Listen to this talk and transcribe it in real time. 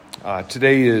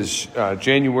Today is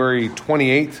January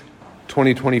 28th,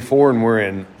 2024, and we're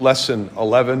in Lesson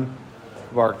 11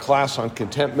 of our class on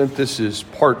contentment. This is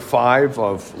Part 5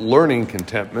 of Learning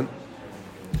Contentment.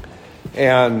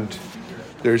 And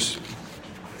I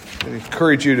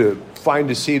encourage you to find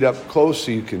a seat up close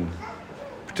so you can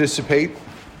participate.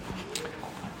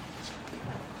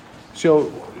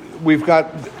 So we've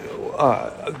got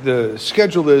the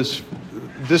schedule is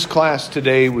this class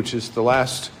today, which is the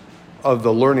last of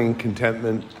the Learning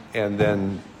Contentment, and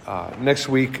then next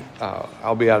week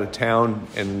I'll be out of town,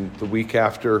 and the week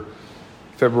after,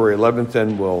 February 11th,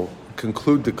 then we'll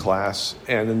conclude the class.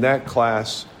 And in that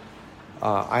class,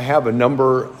 I have a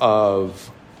number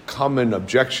of common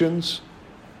objections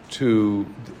to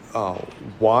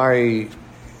why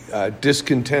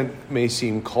discontent may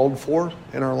seem called for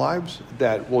in our lives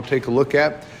that we'll take a look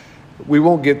at.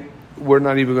 We're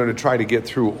not even going to try to get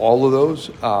through all of those,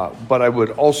 but I would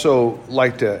also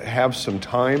like to have some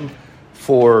time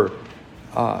for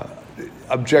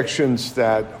objections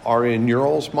that are in your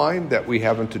all's mind that we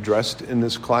haven't addressed in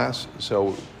this class.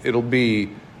 So it'll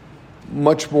be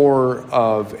much more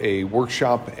of a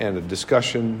workshop and a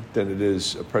discussion than it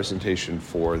is a presentation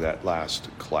for that last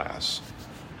class.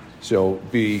 So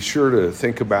be sure to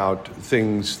think about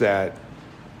things that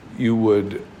you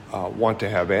would want to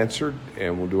have answered,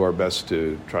 and we'll do our best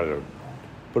to try to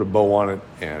put a bow on it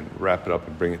and wrap it up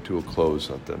and bring it to a close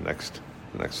at the next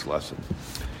lesson.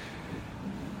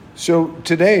 So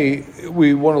today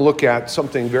we want to look at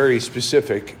something very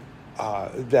specific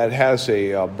that has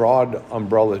a broad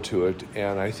umbrella to it,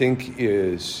 and I think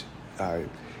is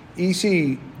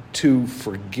easy to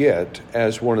forget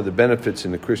as one of the benefits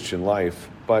in the Christian life.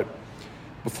 But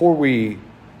before we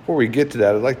get to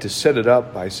that, I'd like to set it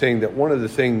up by saying that one of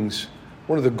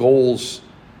the goals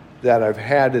that I've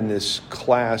had in this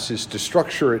class is to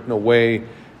structure it in a way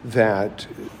that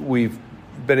we've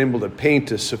been able to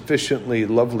paint a sufficiently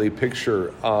lovely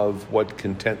picture of what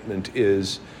contentment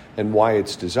is and why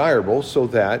it's desirable, so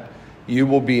that you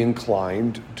will be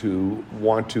inclined to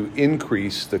want to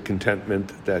increase the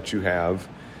contentment that you have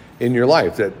in your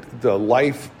life. That the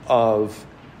life of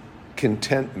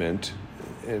contentment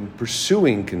and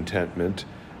pursuing contentment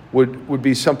would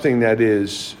be something that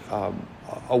is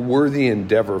a worthy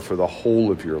endeavor for the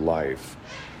whole of your life.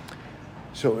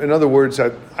 So in other words,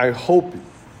 I hope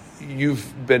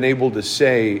you've been able to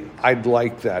say, I'd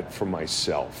like that for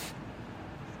myself.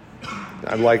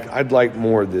 I'd like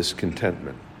more of this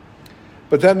contentment.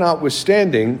 But that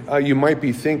notwithstanding, you might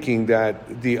be thinking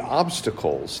that the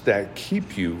obstacles that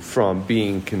keep you from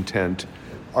being content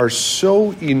are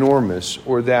so enormous,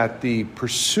 or that the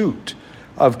pursuit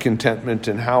of contentment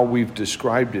and how we've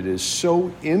described it is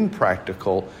so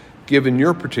impractical given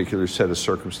your particular set of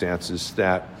circumstances,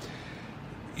 that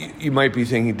you might be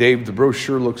thinking, Dave, the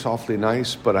brochure looks awfully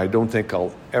nice, but I don't think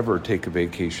I'll ever take a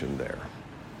vacation there.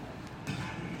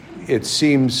 It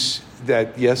seems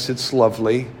that, yes, it's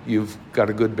lovely. You've got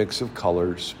a good mix of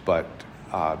colors, but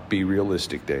be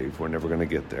realistic, Dave. We're never going to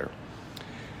get there.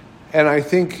 And I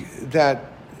think that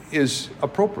is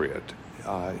appropriate.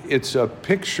 It's a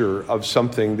picture of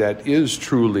something that is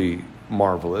truly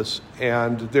marvelous,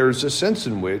 and there's a sense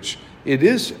in which it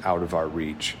is out of our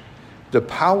reach. The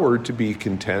power to be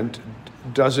content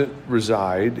doesn't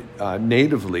reside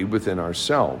natively within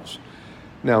ourselves.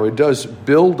 Now, it does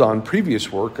build on previous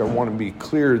work. I want to be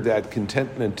clear that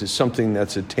contentment is something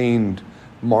that's attained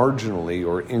marginally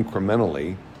or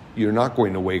incrementally. You're not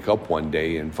going to wake up one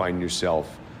day and find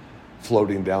yourself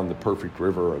floating down the perfect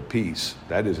river of peace.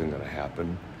 That isn't going to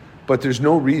happen. But there's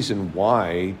no reason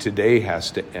why today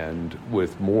has to end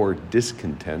with more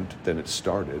discontent than it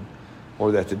started,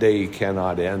 or that the day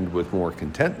cannot end with more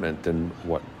contentment than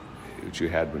what you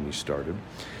had when you started.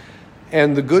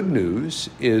 And the good news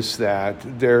is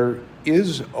that there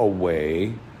is a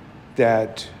way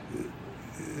that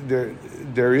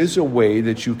there is a way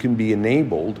that you can be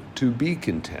enabled to be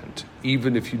content,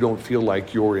 even if you don't feel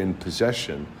like you're in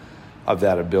possession of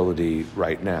that ability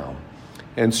right now.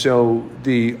 And so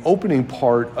the opening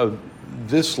part of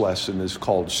this lesson is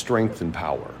called Strength and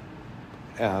Power.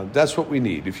 That's what we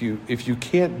need. If you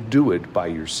can't do it by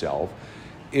yourself,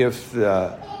 if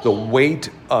the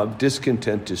weight of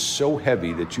discontent is so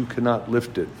heavy that you cannot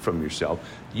lift it from yourself,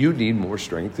 you need more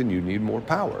strength and you need more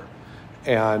power.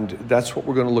 And that's what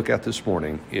we're going to look at this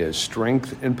morning, is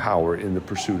strength and power in the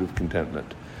pursuit of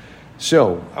contentment.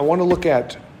 So I want to look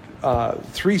at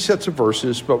 3 sets of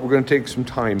verses, but we're going to take some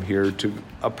time here to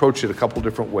approach it a couple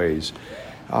different ways.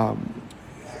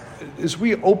 As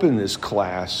we open this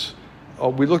class,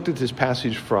 we looked at this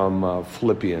passage from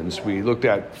Philippians. We looked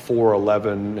at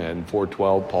 4:11 and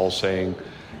 4:12, Paul saying,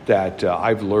 that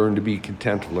I've learned to be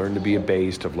content, I've learned to be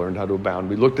abased, I've learned how to abound.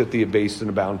 We looked at the abased and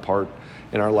abound part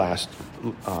in our last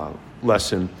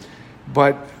lesson.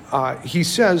 But he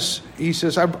says,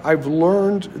 I've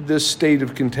learned this state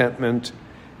of contentment,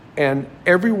 and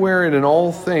everywhere and in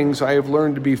all things I have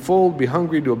learned to be full, to be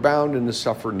hungry, to abound, and to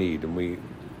suffer need. And we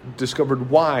discovered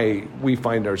why we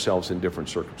find ourselves in different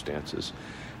circumstances.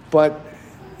 But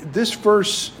this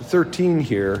verse 13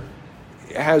 here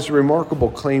has a remarkable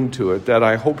claim to it that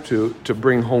I hope to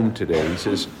bring home today. He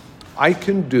says, I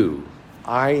can do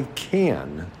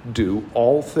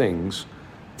all things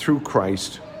through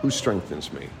Christ who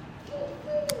strengthens me.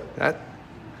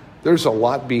 There's a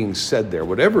lot being said there.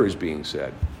 Whatever is being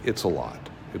said, it's a lot.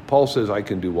 If Paul says, I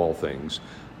can do all things,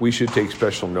 we should take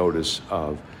special notice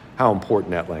of how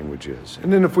important that language is.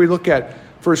 And then if we look at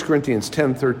 1 Corinthians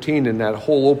 10:13, and that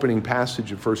whole opening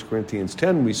passage of 1 Corinthians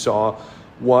 10 we saw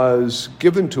was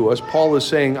given to us, Paul is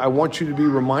saying, I want you to be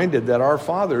reminded that our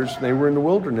fathers, they were in the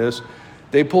wilderness,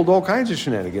 they pulled all kinds of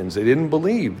shenanigans. They didn't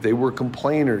believe. They were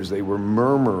complainers. They were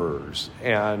murmurers.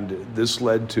 And this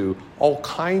led to all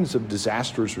kinds of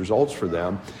disastrous results for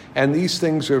them. And these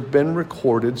things have been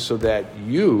recorded so that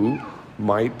you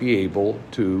might be able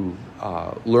to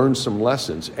learn some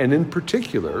lessons. And in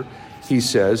particular, he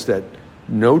says that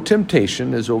no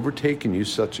temptation has overtaken you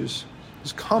such as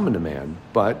is common to man,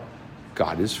 but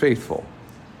God is faithful,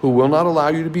 who will not allow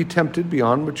you to be tempted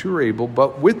beyond what you are able,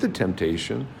 but with the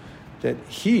temptation that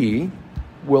he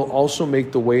will also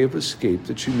make the way of escape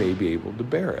that you may be able to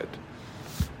bear it.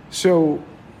 So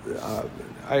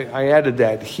I added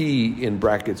that he in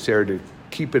brackets there to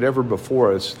keep it ever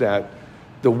before us that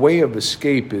the way of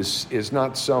escape is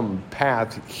not some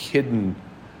path hidden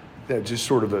that just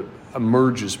sort of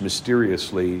emerges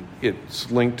mysteriously.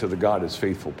 It's linked to the God is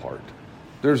faithful part.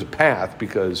 There's a path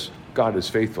because God is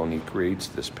faithful and he creates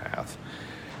this path.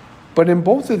 But in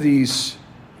both of these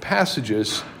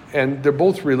passages, and they're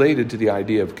both related to the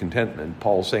idea of contentment,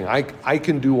 Paul's saying, I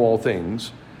can do all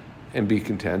things and be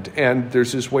content. And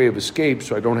there's this way of escape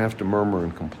so I don't have to murmur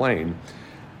and complain.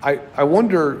 I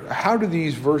wonder, how do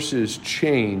these verses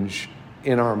change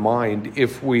in our mind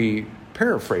if we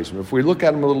paraphrase them, if we look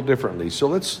at them a little differently? So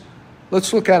let's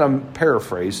look at them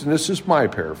paraphrased, and this is my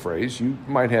paraphrase. You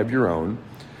might have your own.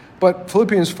 But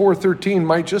Philippians 4:13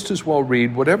 might just as well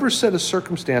read, whatever set of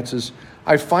circumstances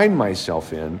I find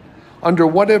myself in, under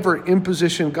whatever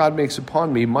imposition God makes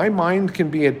upon me, my mind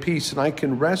can be at peace and I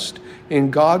can rest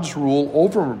in God's rule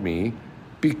over me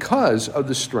because of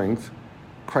the strength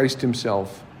Christ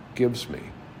himself gives me.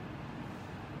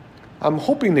 I'm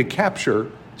hoping to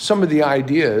capture some of the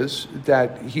ideas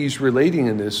that he's relating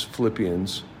in this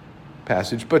Philippians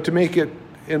passage, but to make it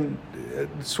in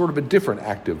sort of a different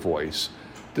active voice,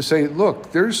 to say,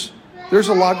 look, there's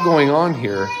a lot going on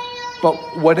here, but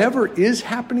whatever is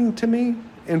happening to me,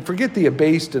 and forget the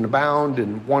abased and abound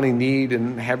and wanting need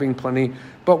and having plenty,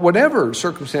 but whatever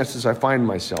circumstances I find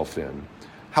myself in,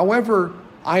 however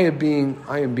I am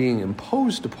being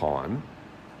imposed upon,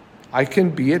 I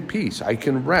can be at peace. I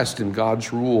can rest in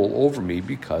God's rule over me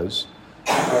because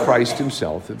Christ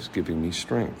himself is giving me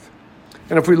strength.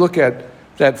 And if we look at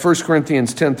that 1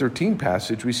 Corinthians 10:13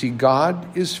 passage, we see God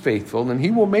is faithful and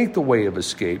he will make the way of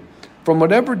escape from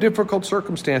whatever difficult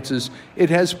circumstances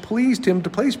it has pleased him to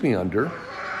place me under,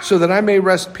 so that I may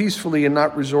rest peacefully and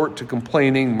not resort to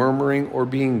complaining, murmuring, or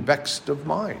being vexed of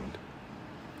mind.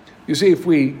 You see, if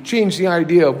we change the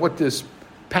idea of what this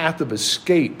path of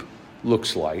escape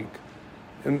looks like,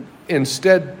 and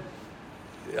instead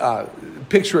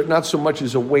picture it not so much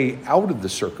as a way out of the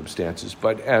circumstances,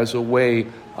 but as a way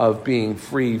of being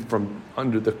free from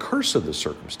under the curse of the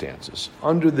circumstances,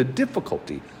 under the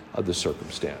difficulty of the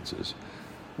circumstances,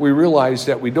 we realize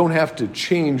that we don't have to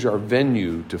change our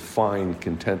venue to find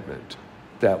contentment,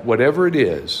 that whatever it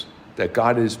is that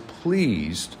God is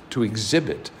pleased to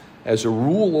exhibit as a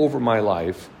rule over my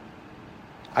life,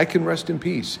 I can rest in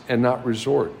peace and not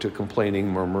resort to complaining,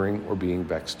 murmuring, or being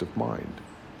vexed of mind.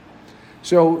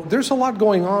 So there's a lot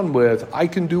going on with I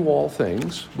can do all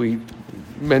things. We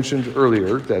mentioned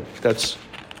earlier that that's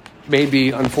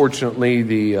maybe, unfortunately,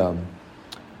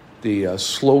 the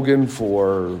slogan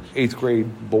for 8th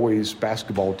grade boys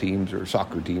basketball teams or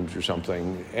soccer teams or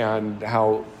something, and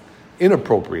how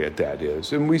inappropriate that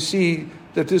is. And we see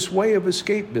that this way of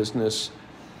escape business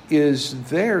is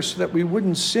there so that we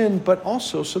wouldn't sin, but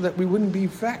also so that we wouldn't be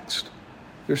vexed.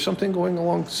 There's something going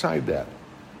alongside that.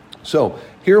 So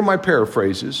here are my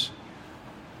paraphrases.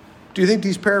 Do you think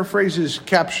these paraphrases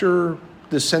capture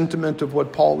the sentiment of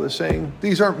what Paul is saying?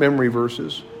 These aren't memory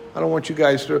verses. I don't want you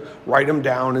guys to write them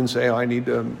down and say, I need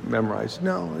to memorize.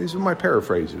 No, these are my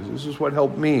paraphrases. This is what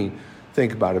helped me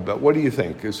think about it. But what do you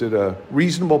think? Is it a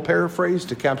reasonable paraphrase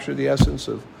to capture the essence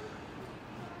of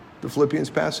the Philippians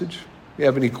passage? You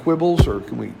have any quibbles, or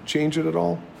can we change it at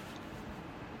all?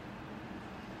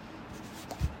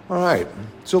 All right,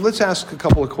 so let's ask a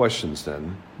couple of questions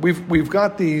then. We've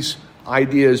got these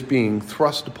ideas being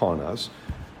thrust upon us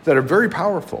that are very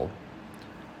powerful.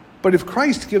 But if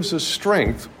Christ gives us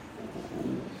strength,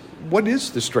 what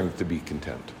is the strength to be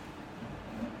content?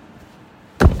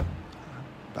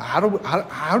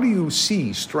 How do you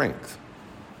see strength?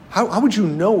 How would you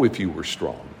know if you were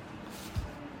strong?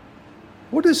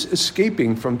 What does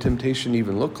escaping from temptation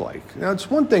even look like? Now, it's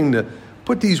one thing to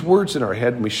put these words in our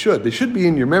head, and we should. They should be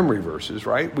in your memory verses,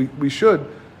 right? We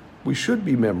should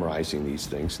be memorizing these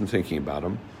things and thinking about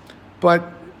them.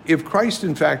 But if Christ,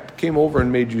 in fact, came over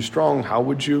and made you strong, how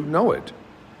would you know it?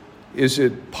 Is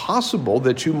it possible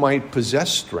that you might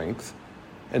possess strength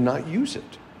and not use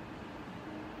it?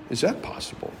 Is that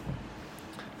possible?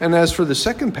 And as for the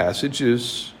second passage,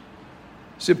 is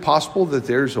it possible that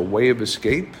there's a way of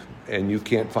escape and you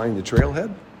can't find the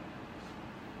trailhead?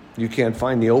 You can't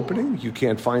find the opening? You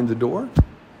can't find the door?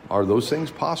 Are those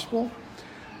things possible?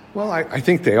 Well, I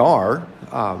think they are.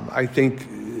 I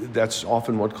think that's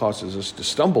often what causes us to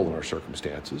stumble in our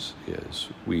circumstances, is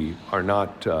we are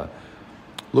not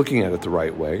looking at it the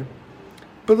right way.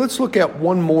 But let's look at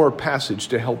one more passage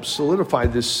to help solidify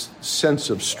this sense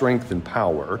of strength and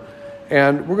power.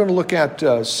 And we're going to look at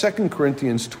 2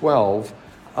 Corinthians 12,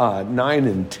 9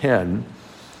 and 10.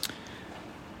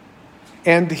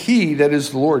 And he, that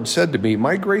is the Lord, said to me,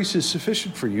 my grace is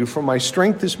sufficient for you, for my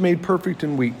strength is made perfect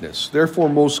in weakness. Therefore,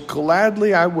 most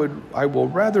gladly I will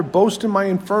rather boast in my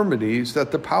infirmities,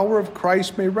 that the power of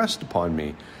Christ may rest upon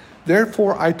me.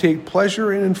 Therefore, I take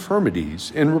pleasure in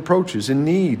infirmities, in reproaches, in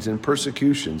needs, in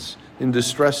persecutions, in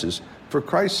distresses, for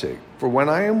Christ's sake. For when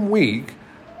I am weak,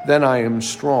 then I am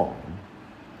strong.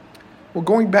 Well,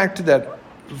 going back to that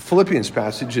Philippians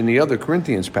passage and the other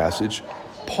Corinthians passage,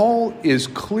 Paul is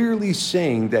clearly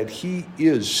saying that he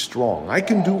is strong. I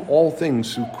can do all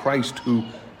things through Christ who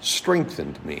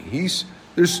strengthened me.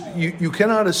 You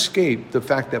cannot escape the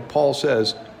fact that Paul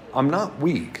says, I'm not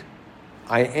weak,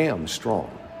 I am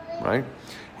strong, right?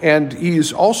 And he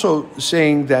is also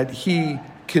saying that he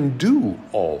can do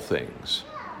all things.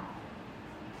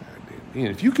 I mean,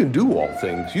 if you can do all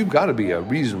things, you've got to be a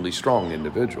reasonably strong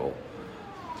individual.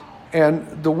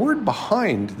 And the word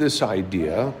behind this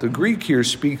idea, the Greek here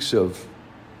speaks of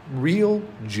real,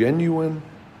 genuine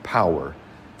power.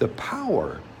 The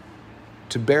power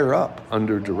to bear up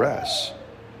under duress.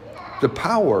 The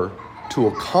power to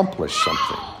accomplish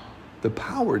something. The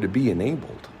power to be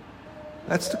enabled.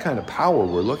 That's the kind of power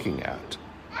we're looking at.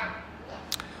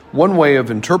 One way of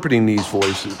interpreting these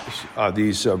verses,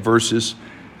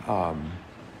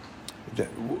 that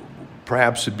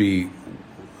perhaps would be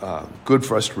good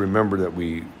for us to remember, that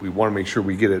we want to make sure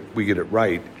we get it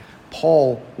right.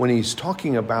 Paul, when he's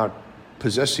talking about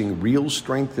possessing real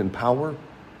strength and power,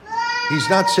 he's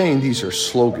not saying these are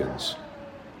slogans.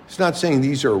 He's not saying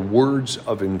these are words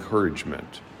of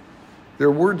encouragement.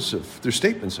 They're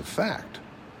statements of fact.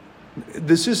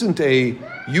 This isn't a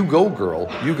 "you go,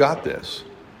 girl, you got this."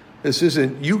 This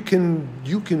isn't "you can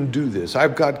do this.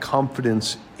 I've got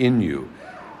confidence in you."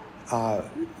 It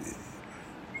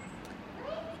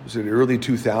was in the early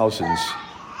 2000s,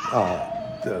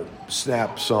 the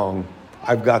Snap song,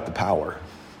 "I've Got the Power."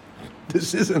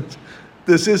 This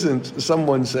isn't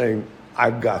someone saying,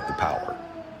 "I've got the power."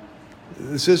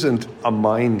 This isn't a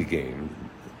mind game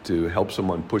to help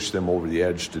someone push them over the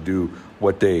edge to do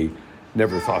what they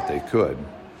never thought they could.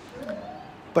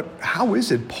 But how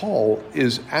is it Paul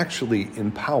is actually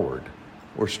empowered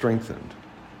or strengthened?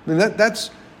 I mean, that's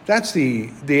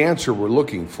the answer we're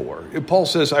looking for. If Paul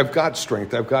says, I've got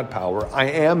strength, I've got power, I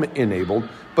am enabled,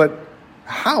 but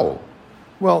how?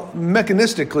 Well,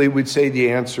 mechanistically, we'd say the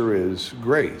answer is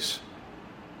grace,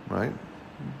 right?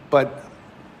 But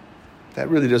that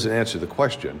really doesn't answer the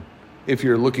question. If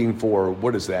you're looking for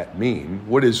what does that mean,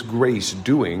 what is grace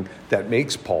doing that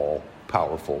makes Paul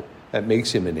powerful, that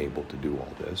makes him enabled to do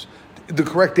all this? The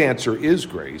correct answer is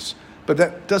grace, but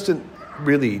that doesn't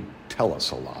really tell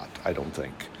us a lot, I don't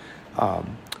think.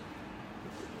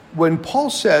 When Paul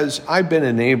says, I've been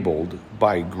enabled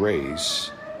by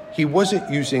grace, he wasn't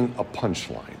using a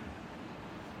punchline.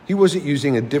 He wasn't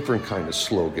using a different kind of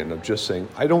slogan of just saying,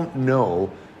 I don't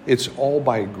know, it's all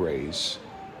by grace,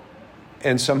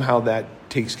 and somehow that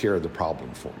takes care of the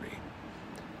problem for me.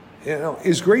 You know,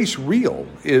 is grace real?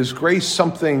 Is grace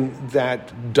something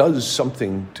that does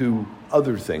something to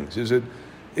other things?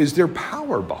 Is there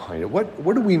power behind it?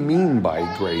 What do we mean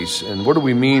by grace, and what do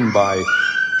we mean by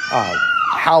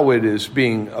how it is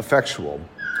being effectual.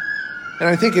 And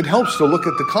I think it helps to look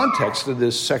at the context of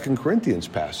this 2 Corinthians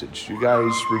passage. You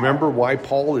guys remember why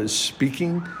Paul is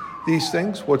speaking these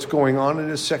things? What's going on in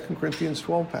this 2 Corinthians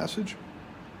 12 passage?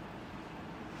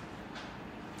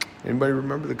 Anybody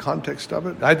remember the context of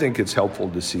it? I think it's helpful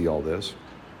to see all this.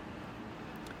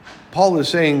 Paul is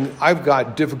saying, I've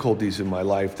got difficulties in my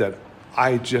life that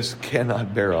I just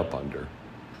cannot bear up under.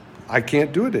 I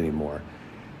can't do it anymore.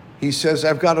 He says,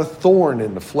 I've got a thorn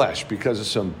in the flesh because of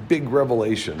some big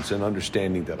revelations and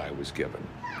understanding that I was given.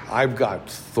 I've got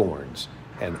thorns,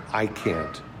 and I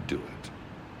can't do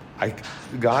it.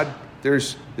 God,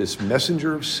 there's this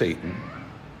messenger of Satan,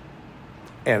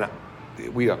 and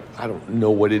I don't know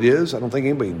what it is. I don't think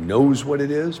anybody knows what it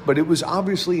is, but it was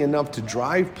obviously enough to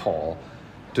drive Paul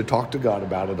to talk to God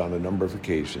about it on a number of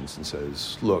occasions and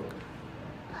says, look,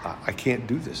 I can't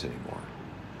do this anymore.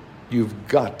 You've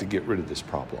got to get rid of this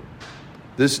problem.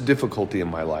 This difficulty in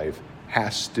my life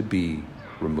has to be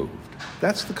removed.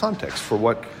 That's the context for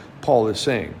what Paul is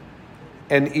saying.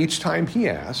 And each time he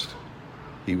asked,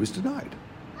 he was denied.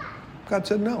 God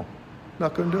said, no,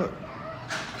 not going to do it.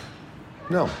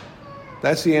 No,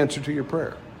 that's the answer to your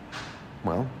prayer.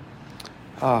 Well,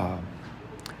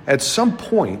 at some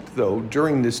point, though,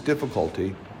 during this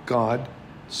difficulty, God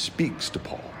speaks to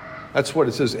Paul. That's what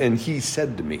it says, and he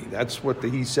said to me. That's what the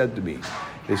he said to me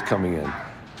is coming in.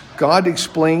 God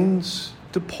explains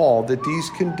to Paul that these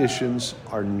conditions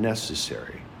are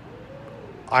necessary.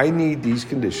 I need these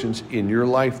conditions in your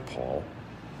life, Paul,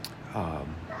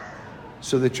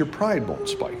 so that your pride won't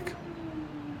spike.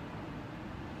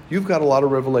 You've got a lot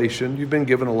of revelation. You've been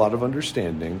given a lot of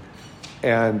understanding,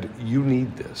 and you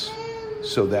need this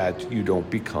so that you don't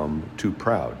become too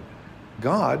proud.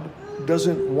 God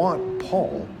doesn't want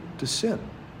Paul to sin.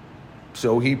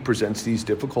 So he presents these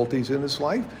difficulties in his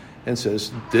life and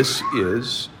says, this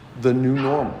is the new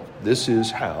normal. This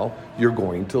is how you're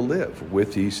going to live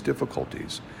with these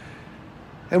difficulties.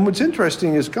 And what's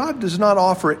interesting is God does not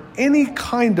offer any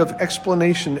kind of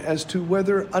explanation as to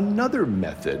whether another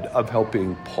method of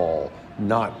helping Paul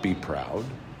not be proud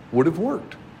would have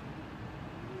worked.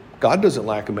 God doesn't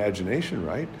lack imagination,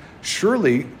 right?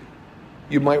 Surely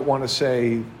you might want to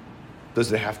say,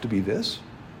 does it have to be this?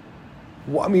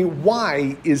 I mean,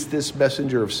 why is this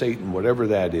messenger of Satan, whatever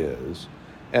that is?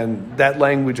 And that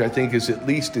language, I think, is at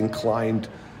least inclined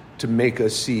to make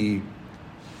us see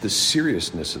the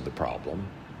seriousness of the problem.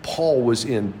 Paul was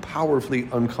in powerfully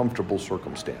uncomfortable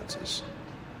circumstances.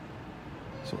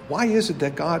 So why is it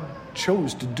that God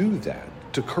chose to do that,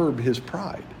 to curb his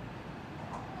pride?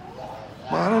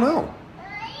 Well, I don't know.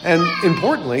 And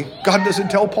importantly, God doesn't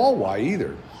tell Paul why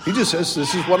either. He just says,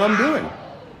 this is what I'm doing.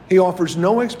 He offers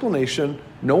no explanation,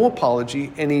 no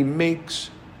apology, and he makes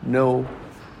no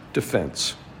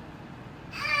defense.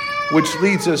 Which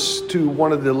leads us to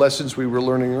one of the lessons we were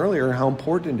learning earlier, how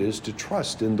important it is to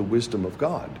trust in the wisdom of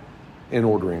God in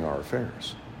ordering our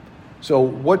affairs. So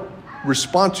what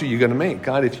response are you going to make?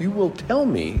 God, if you will tell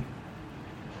me,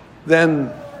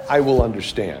 then I will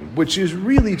understand. Which is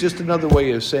really just another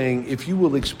way of saying, if you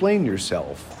will explain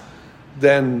yourself,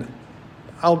 then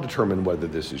I'll determine whether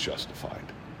this is justified.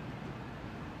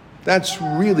 That's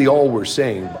really all we're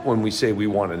saying when we say we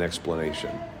want an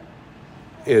explanation,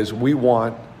 is we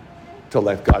want to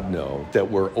let God know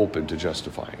that we're open to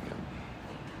justifying him.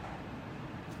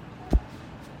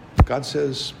 God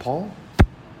says, Paul,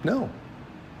 no,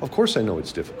 of course I know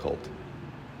it's difficult,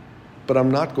 but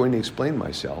I'm not going to explain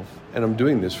myself, and I'm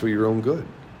doing this for your own good.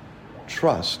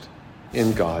 Trust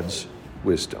in God's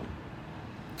wisdom.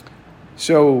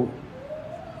 So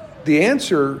the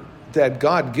answer that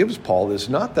God gives Paul is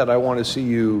not that I want to see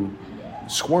you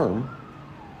squirm,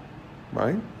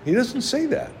 right? He doesn't say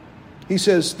that. He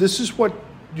says, this is what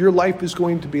your life is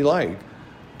going to be like,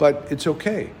 but it's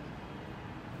okay.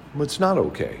 Well, it's not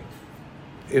okay.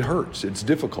 It hurts. It's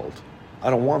difficult. I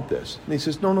don't want this. And he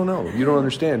says, no, you don't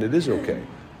understand. It is okay.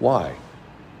 Why?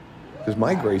 Because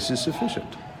my grace is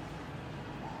sufficient.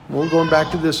 And we're going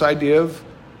back to this idea of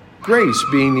grace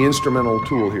being the instrumental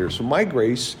tool here. So my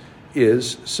grace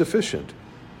is sufficient.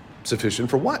 Sufficient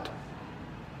for what?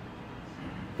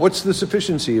 What's the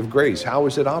sufficiency of grace? How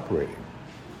is it operating?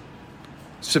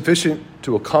 Sufficient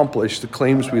to accomplish the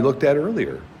claims we looked at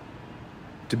earlier.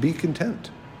 To be content.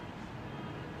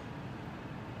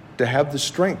 To have the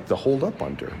strength to hold up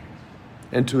under.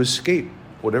 And to escape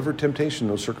whatever temptation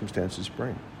those circumstances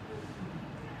bring.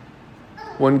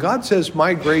 When God says,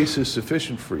 my grace is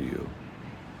sufficient for you,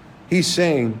 he's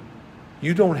saying,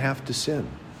 you don't have to sin.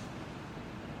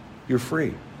 You're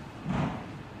free.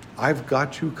 I've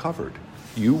got you covered.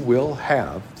 You will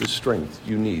have the strength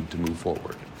you need to move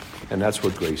forward. And that's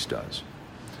what grace does.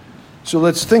 So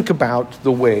let's think about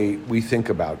the way we think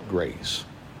about grace.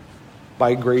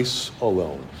 By grace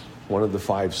alone, one of the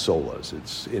 5 solas.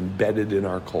 It's embedded in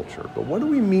our culture. But what do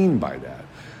we mean by that?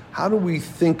 How do we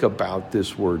think about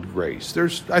this word grace?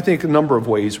 There's, I think, a number of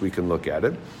ways we can look at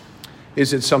it.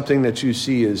 Is it something that you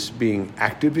see as being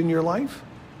active in your life?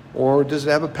 Or does it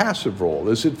have a passive role?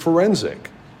 Is it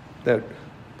forensic? That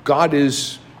God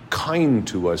is kind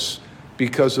to us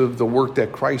because of the work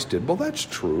that Christ did? Well, that's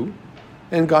true.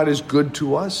 And God is good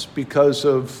to us because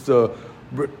of the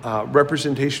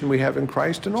representation we have in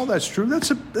Christ, and all that's true.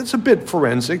 That's a bit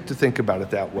forensic to think about it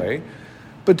that way.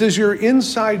 But does your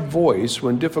inside voice,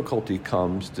 when difficulty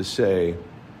comes, to say,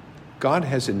 God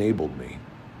has enabled me?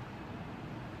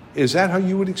 Is that how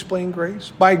you would explain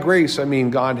grace? By grace, I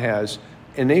mean God has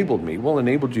enabled me. Well,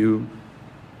 enabled you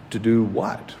to do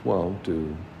what? Well,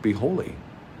 to be holy,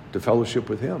 to fellowship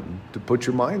with him, to put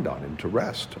your mind on him, to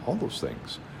rest, all those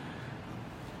things.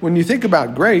 When you think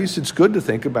about grace, it's good to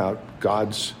think about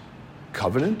God's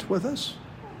covenant with us,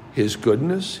 his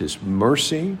goodness, his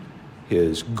mercy,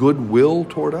 his goodwill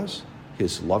toward us,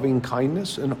 his loving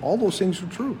kindness, and all those things are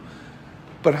true.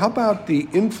 But how about the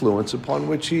influence upon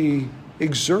which he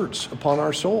exerts upon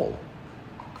our soul?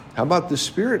 How about the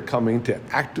Spirit coming to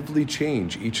actively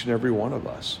change each and every one of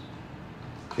us?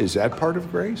 Is that part of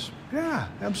grace? Yeah,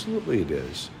 absolutely it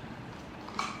is.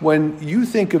 When you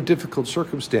think of difficult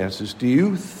circumstances, do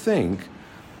you think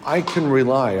I can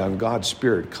rely on God's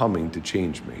Spirit coming to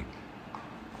change me?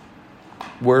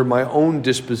 Where my own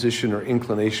disposition or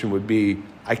inclination would be,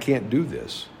 I can't do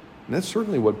this. And that's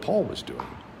certainly what Paul was doing.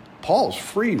 Paul's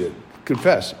free to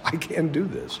confess, I can't do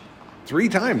this. 3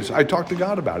 times I talked to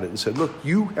God about it and said, look,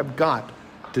 you have got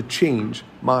to change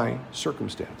my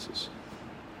circumstances.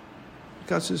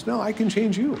 God says, no, I can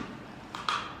change you.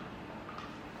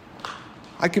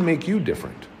 I can make you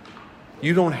different.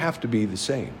 You don't have to be the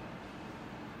same.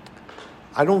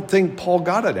 I don't think Paul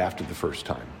got it after the first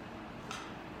time.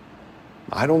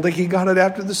 I don't think he got it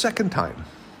after the second time.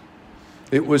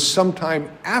 It was sometime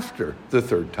after the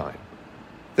 3rd time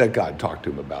that God talked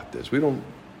to him about this. We don't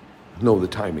know the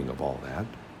timing of all that.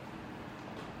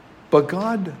 But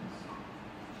God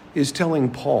is telling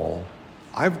Paul,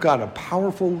 I've got a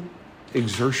powerful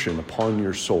exertion upon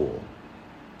your soul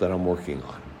that I'm working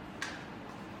on.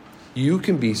 You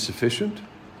can be sufficient,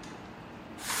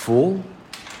 full,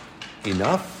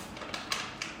 enough.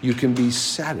 You can be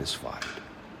satisfied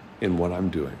in what I'm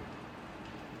doing.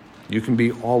 You can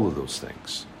be all of those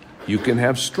things. You can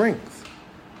have strength.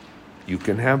 You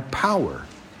can have power.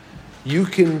 You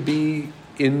can be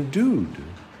endued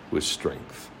with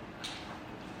strength.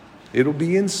 It'll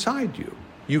be inside you.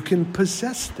 You can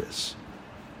possess this.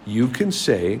 You can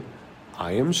say,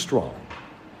 I am strong.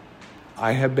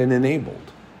 I have been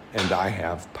enabled. And I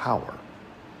have power.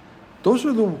 Those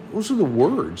are the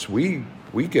words. We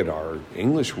get our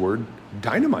English word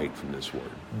dynamite from this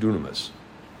word, dunamis.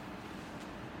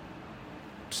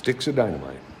 Sticks of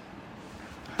dynamite.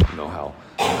 I don't know how.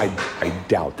 I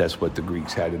doubt that's what the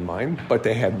Greeks had in mind, but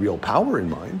they had real power in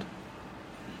mind.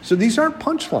 So these aren't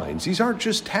punchlines. These aren't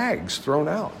just tags thrown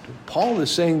out. Paul is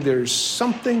saying there's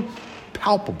something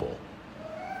palpable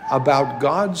about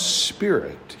God's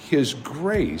Spirit, his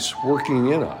grace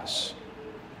working in us,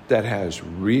 that has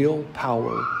real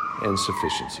power and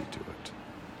sufficiency to it.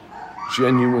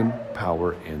 Genuine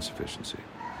power and sufficiency.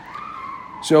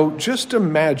 So just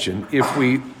imagine if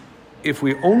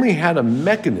we only had a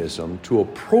mechanism to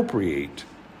appropriate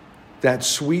that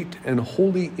sweet and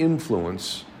holy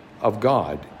influence of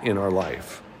God in our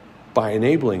life by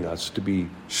enabling us to be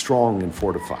strong and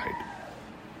fortified.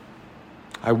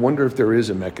 I wonder if there is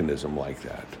a mechanism like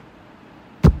that.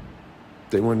 Does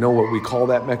anyone know what we call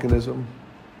that mechanism?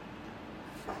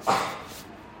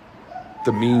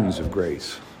 The means of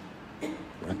grace.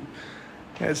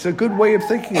 It's a good way of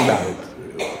thinking about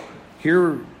it.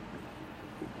 Here,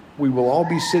 we will all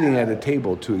be sitting at a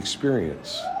table to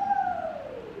experience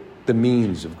the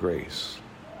means of grace,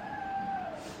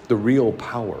 the real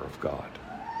power of God.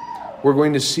 We're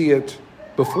going to see it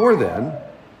before then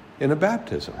in a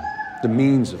baptism. The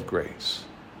means of grace,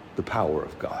 the power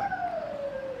of God.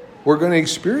 We're going to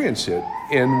experience it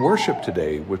in worship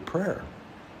today with prayer,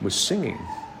 with singing,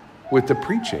 with the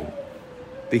preaching,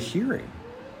 the hearing,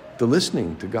 the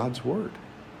listening to God's word.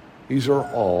 These are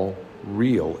all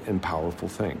real and powerful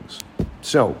things.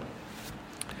 So,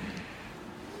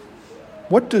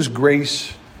 what does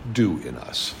grace do in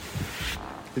us?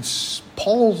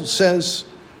 Paul says,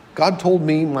 God told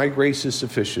me my grace is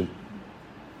sufficient.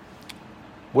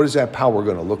 What is that power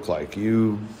going to look like?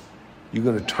 You You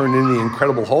going to turn into the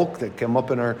Incredible Hulk that came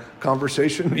up in our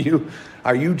conversation?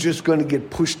 Are you just going to get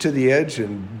pushed to the edge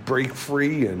and break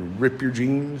free and rip your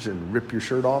jeans and rip your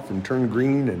shirt off and turn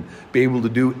green and be able to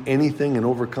do anything and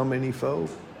overcome any foe?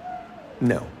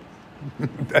 No,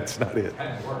 that's not it.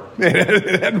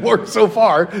 It hadn't worked so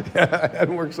far. It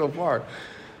hadn't worked so far.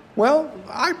 Well,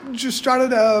 I just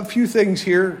started a few things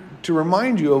here to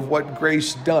remind you of what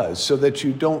grace does so that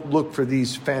you don't look for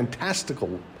these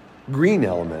fantastical green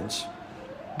elements,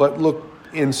 but look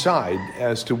inside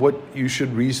as to what you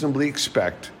should reasonably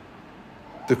expect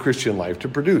the Christian life to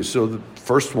produce. So the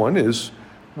first one is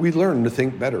we learn to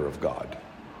think better of God.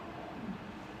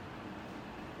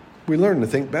 We learn to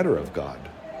think better of God.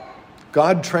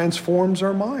 God transforms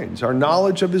our minds. Our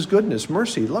knowledge of his goodness,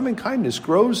 mercy, loving kindness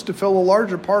grows to fill a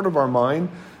larger part of our mind,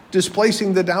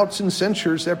 displacing the doubts and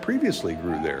censures that previously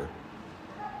grew there.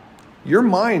 Your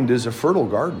mind is a fertile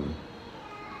garden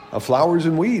of flowers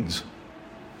and weeds.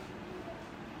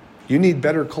 You need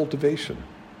better cultivation.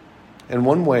 And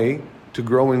one way to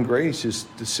grow in grace is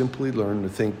to simply learn to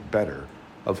think better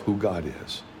of who God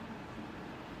is.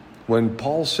 When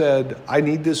Paul said, I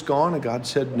need this gone, and God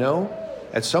said no,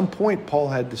 at some point Paul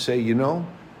had to say,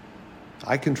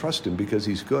 I can trust him because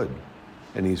he's good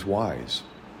and he's wise.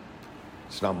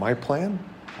 It's not my plan.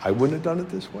 I wouldn't have done it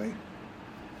this way.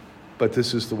 But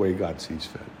this is the way God sees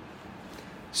fit.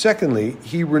 Secondly,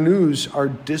 he renews our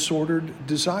disordered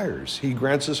desires. He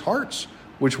grants us hearts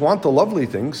which want the lovely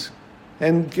things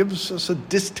and gives us a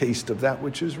distaste of that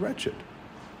which is wretched.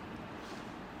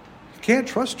 You can't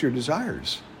trust your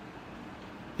desires.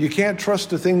 You can't trust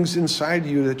the things inside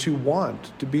you that you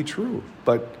want to be true.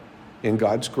 But in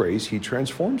God's grace, he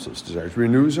transforms those desires,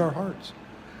 renews our hearts.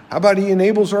 How about he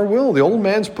enables our will? The old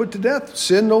man's put to death.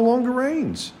 Sin no longer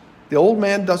reigns. The old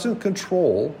man doesn't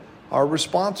control our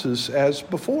responses as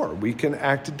before. We can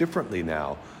act differently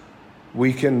now.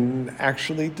 We can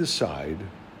actually decide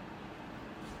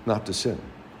not to sin.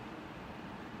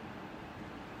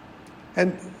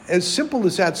 And as simple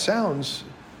as that sounds,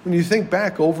 when you think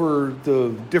back over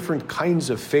the different kinds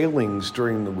of failings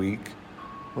during the week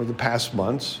or the past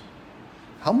months,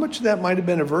 how much of that might have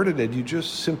been averted had you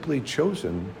just simply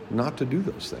chosen not to do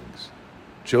those things,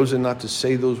 chosen not to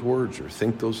say those words or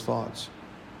think those thoughts.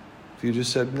 If you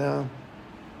just said, no,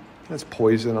 that's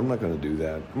poison, I'm not going to do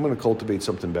that. I'm going to cultivate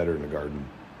something better in the garden.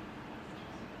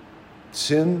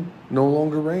 Sin no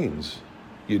longer reigns.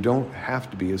 You don't have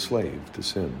to be a slave to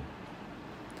sin.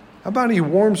 How about he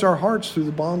warms our hearts through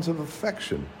the bonds of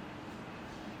affection?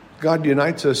 God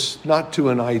unites us not to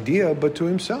an idea, but to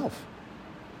himself.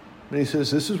 And he says,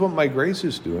 this is what my grace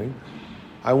is doing.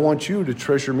 I want you to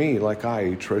treasure me like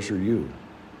I treasure you.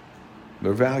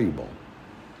 They're valuable.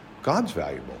 God's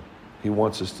valuable. He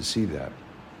wants us to see that.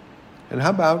 And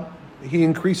how about he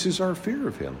increases our fear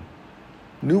of him?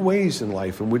 New ways in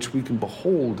life in which we can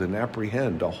behold and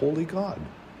apprehend a holy God.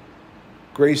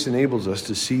 Grace enables us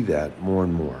to see that more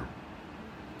and more.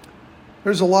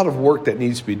 There's a lot of work that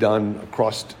needs to be done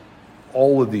across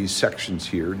all of these sections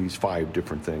here, these 5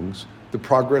 different things. The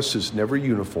progress is never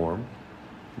uniform,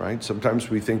 right? Sometimes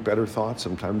we think better thoughts,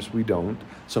 sometimes we don't.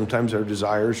 Sometimes our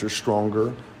desires are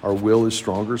stronger, our will is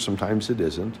stronger, sometimes it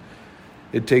isn't.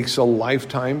 It takes a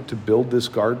lifetime to build this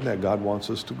garden that God wants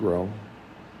us to grow.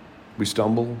 We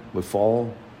stumble, we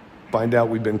fall, find out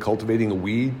we've been cultivating a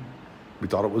weed. We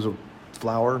thought it was a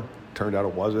flower, turned out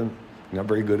it wasn't. You're not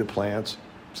very good at plants,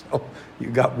 so you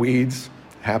got weeds,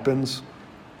 happens.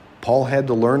 Paul had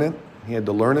to learn it. He had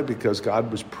to learn it because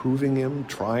God was proving him,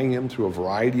 trying him through a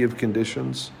variety of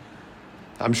conditions.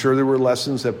 I'm sure there were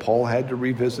lessons that Paul had to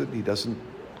revisit. He doesn't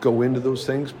go into those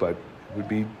things, but it would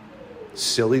be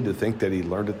silly to think that he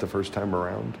learned it the first time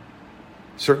around.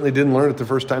 Certainly didn't learn it the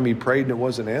first time he prayed and it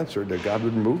wasn't answered, that God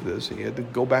would remove this. He had to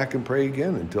go back and pray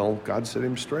again until God set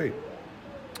him straight.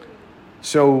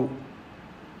 So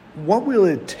what will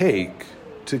it take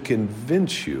to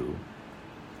convince you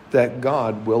that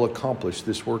God will accomplish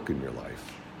this work in your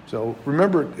life? So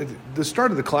remember, at the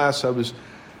start of the class, I'm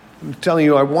telling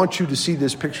you, I want you to see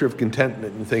this picture of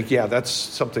contentment and think, yeah, that's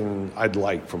something I'd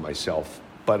like for myself,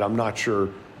 but I'm not sure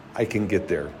I can get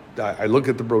there. I look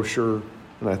at the brochure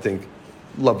and I think,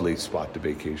 lovely spot to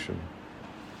vacation,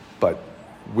 but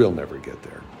we'll never get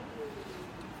there.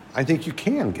 I think you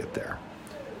can get there.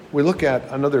 We look at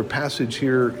another passage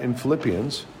here in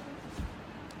Philippians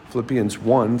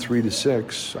 1,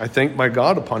 3-6. I thank my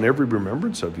God upon every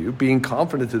remembrance of you, being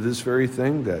confident of this very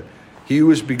thing, that he who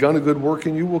has begun a good work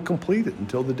in you will complete it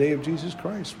until the day of Jesus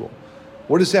Christ. Well,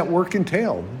 what does that work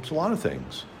entail? It's a lot of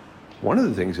things. One of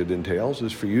the things it entails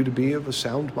is for you to be of a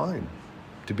sound mind,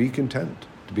 to be content,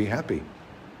 to be happy,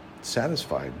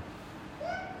 satisfied.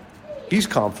 He's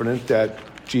confident that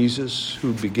Jesus,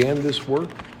 who began this work,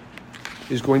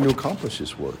 is going to accomplish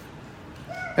his work.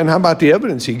 And how about the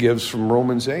evidence he gives from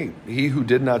Romans 8? He who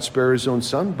did not spare his own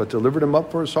son, but delivered him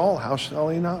up for us all, how shall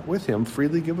he not with him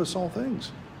freely give us all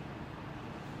things?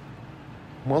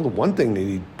 Well, the one thing that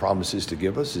he promises to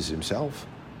give us is himself,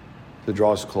 to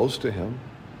draw us close to him,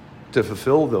 to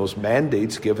fulfill those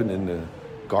mandates given in the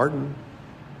garden.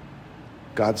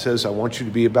 God says, I want you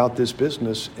to be about this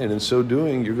business, and in so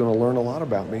doing, you're going to learn a lot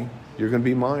about me. You're going to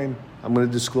be mine. I'm going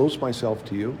to disclose myself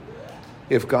to you.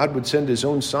 If God would send his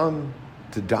own son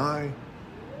to die,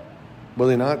 will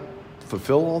he not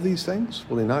fulfill all these things?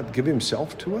 Will he not give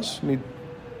himself to us? I mean,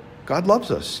 God loves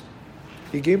us.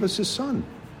 He gave us his son.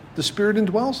 The Spirit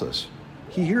indwells us.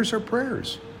 He hears our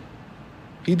prayers.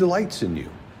 He delights in you.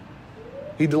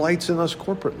 He delights in us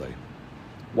corporately.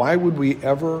 Why would we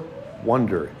ever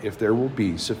wonder if there will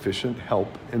be sufficient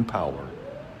help and power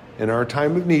in our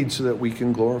time of need so that we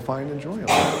can glorify and enjoy him?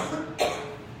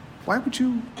 Why would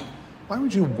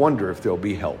you wonder if there'll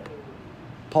be help?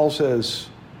 Paul says,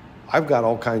 I've got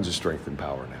all kinds of strength and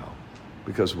power now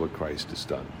because of what Christ has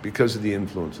done, because of the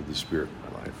influence of the Spirit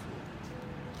in my life.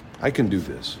 I can do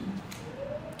this.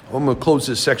 I'm going to close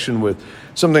this section with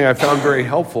something I found very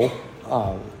helpful.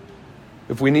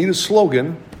 If we need a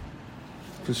slogan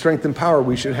for strength and power,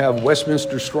 we should have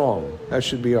Westminster Strong. That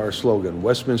should be our slogan,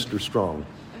 Westminster Strong.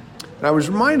 And I was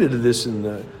reminded of this in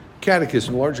the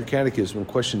Catechism, larger Catechism, in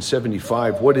question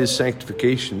 75, what is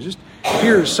sanctification? Just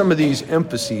hear some of these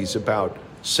emphases about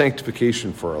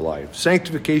sanctification for our life.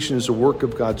 Sanctification is a work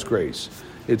of God's grace.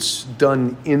 It's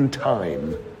done in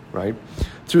time, right?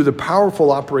 Through the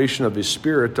powerful operation of his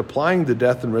Spirit, applying the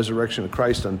death and resurrection of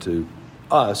Christ unto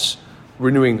us,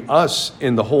 renewing us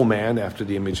in the whole man after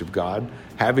the image of God,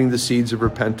 having the seeds of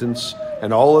repentance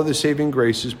and all other saving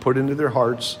graces put into their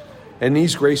hearts, and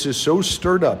these graces so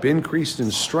stirred up, increased,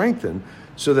 and strengthened,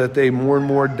 so that they more and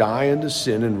more die unto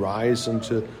sin and rise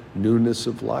unto newness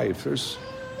of life.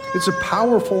 It's a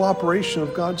powerful operation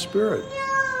of God's Spirit.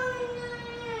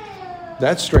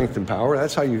 That's strength and power.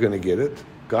 That's how you're going to get it.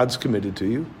 God's committed to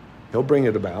you. He'll bring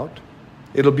it about.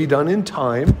 It'll be done in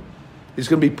time. It's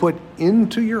going to be put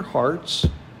into your hearts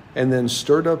and then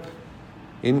stirred up,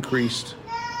 increased,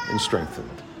 and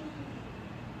strengthened.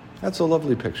 That's a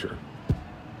lovely picture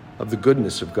of the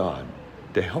goodness of God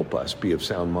to help us be of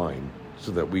sound mind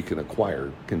so that we can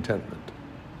acquire contentment.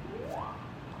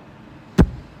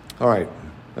 All right,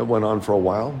 that went on for a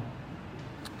while.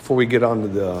 Before we get on to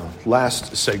the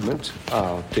last segment,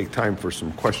 I'll take time for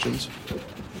some questions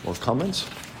or comments.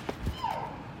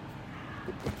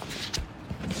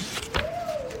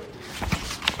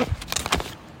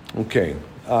 Okay,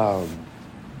 we're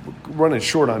running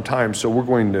short on time, so we're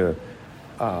going to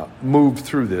move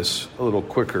through this a little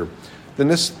quicker. The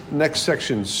next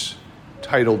section's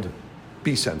titled,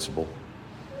 Be Sensible.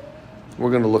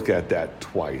 We're going to look at that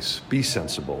twice. Be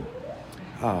sensible.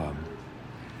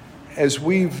 As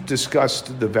we've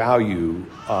discussed the value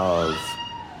of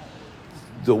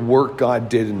the work God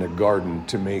did in the garden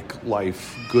to make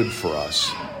life good for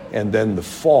us, and then the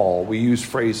fall, we use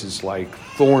phrases like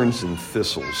thorns and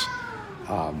thistles.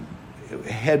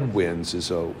 Headwinds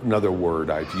is another word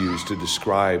I've used to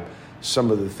describe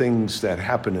some of the things that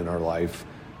happen in our life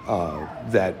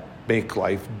that make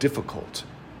life difficult.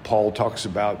 Paul talks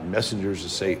about messengers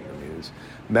of Satan. I mean, it's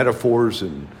metaphors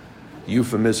and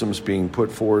euphemisms being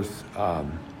put forth.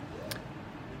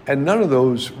 And none of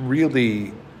those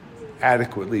really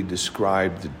adequately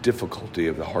describe the difficulty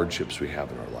of the hardships we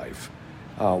have in our life.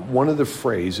 One of the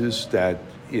phrases that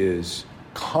is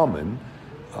common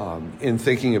in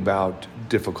thinking about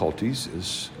difficulties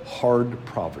is hard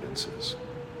providences.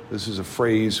 This is a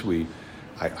phrase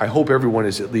I hope everyone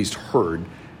has at least heard,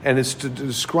 and it's to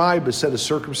describe a set of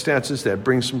circumstances that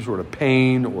bring some sort of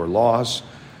pain or loss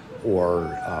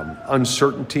or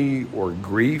uncertainty or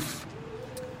grief.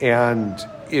 And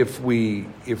if we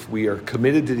are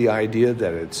committed to the idea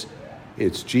that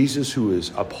it's Jesus who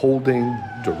is upholding,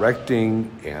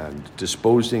 directing, and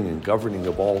disposing and governing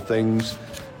of all things,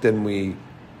 then we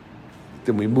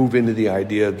move into the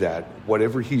idea that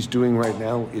whatever he's doing right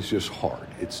now is just hard.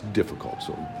 It's difficult.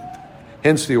 So,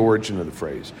 hence the origin of the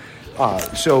phrase.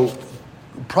 So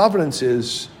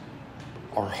providences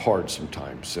are hard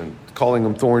sometimes, and calling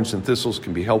them thorns and thistles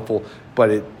can be helpful, but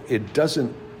it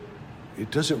doesn't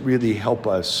really help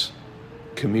us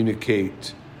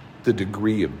communicate the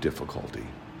degree of difficulty,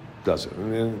 does it? I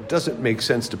mean, it doesn't make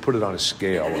sense to put it on a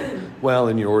scale. Well,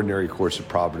 in your ordinary course of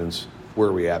providence, where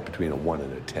are we at between a 1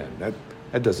 and a 10?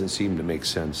 That doesn't seem to make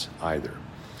sense either.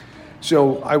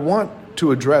 So I want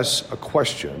to address a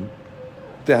question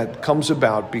that comes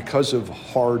about because of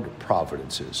hard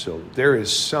providences. So there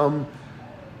is some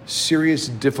serious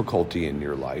difficulty in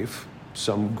your life,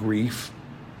 some grief,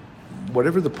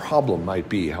 whatever the problem might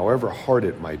be, however hard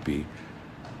it might be.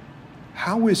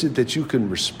 How is it that you can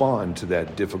respond to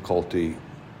that difficulty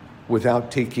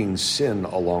without taking sin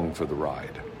along for the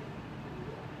ride?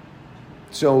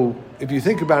 So if you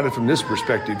think about it from this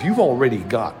perspective, you've already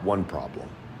got one problem,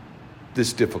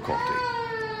 this difficulty,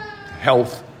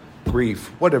 health, grief,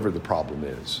 whatever the problem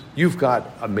is. You've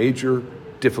got a major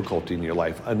difficulty in your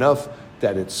life, enough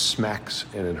that it smacks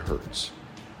and it hurts.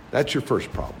 That's your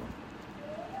first problem.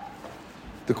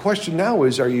 The question now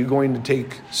is, are you going to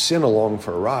take sin along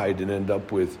for a ride and end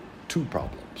up with two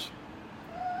problems?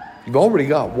 You've already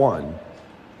got one.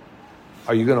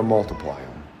 Are you going to multiply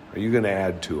them? Are you going to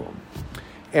add to them?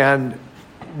 And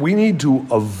we need to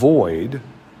avoid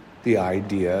the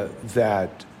idea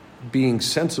that being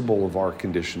sensible of our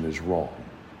condition is wrong.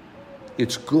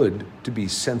 It's good to be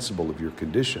sensible of your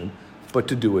condition, but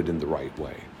to do it in the right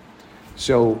way.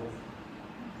 So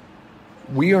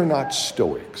we are not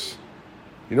Stoics.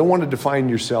 You don't want to define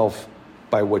yourself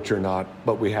by what you're not,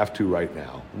 but we have to right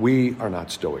now. We are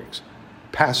not Stoics.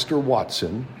 Pastor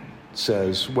Watson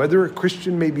says, whether a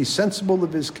Christian may be sensible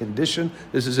of his condition,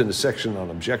 this is in a section on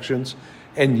objections,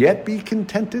 and yet be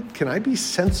contented. Can I be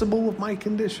sensible of my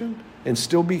condition and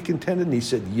still be contented? And he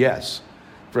said, yes,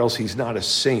 for else he's not a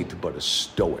saint, but a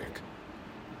Stoic.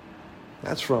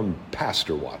 That's from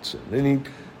Pastor Watson. And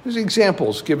there's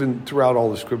examples given throughout all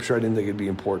the scripture. I didn't think it'd be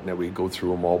important that we go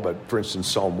through them all, but for instance,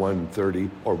 Psalm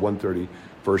 130,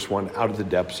 verse 1, out of the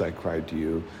depths I cried to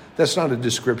you. That's not a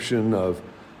description of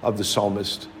the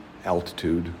psalmist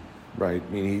altitude, right?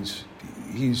 I mean,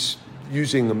 he's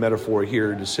using a metaphor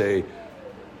here to say,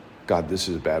 God, this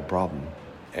is a bad problem,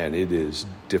 and it is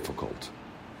difficult,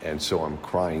 and so I'm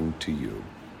crying to you.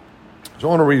 So I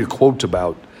want to read a quote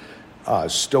about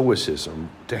Stoicism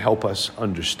to help us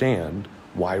understand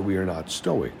why we are not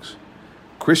Stoics.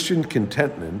 Christian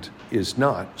contentment is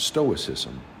not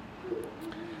Stoicism.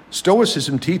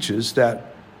 Stoicism teaches that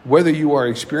whether you are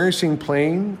experiencing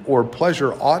pain or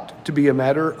pleasure ought to be a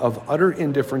matter of utter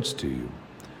indifference to you.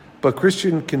 But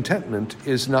Christian contentment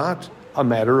is not a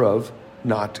matter of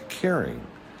not caring.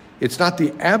 It's not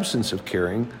the absence of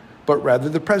caring, but rather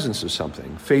the presence of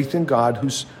something. Faith in God, who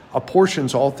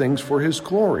apportions all things for his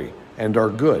glory and are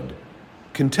good.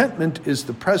 Contentment is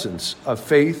the presence of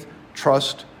faith,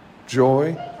 trust,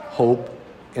 joy, hope,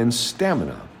 and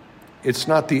stamina. It's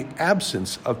not the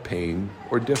absence of pain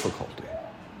or difficulty.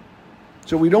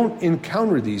 So we don't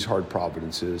encounter these hard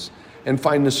providences and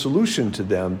find the solution to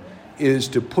them is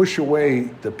to push away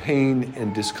the pain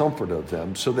and discomfort of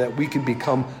them so that we can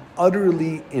become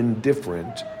utterly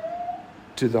indifferent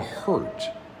to the hurt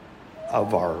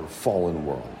of our fallen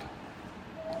world.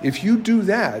 If you do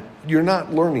that, you're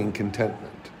not learning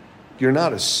contentment. You're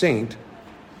not a saint,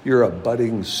 you're a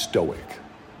budding Stoic.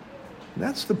 And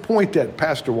that's the point that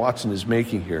Pastor Watson is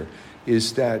making here,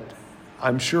 is that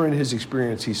I'm sure in his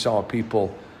experience he saw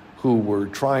people who were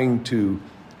trying to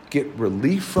get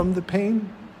relief from the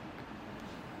pain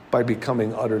by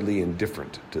becoming utterly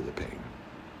indifferent to the pain.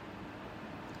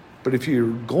 But if your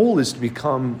goal is to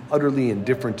become utterly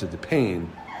indifferent to the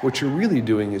pain, what you're really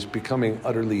doing is becoming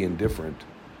utterly indifferent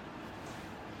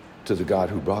to the God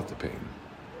who brought the pain.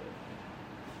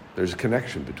 There's a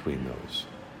connection between those,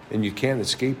 and you can't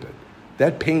escape it.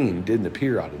 That pain didn't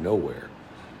appear out of nowhere.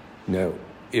 No.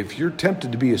 If you're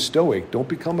tempted to be a Stoic, don't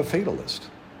become a fatalist.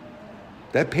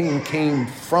 That pain came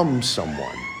from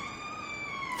someone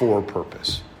for a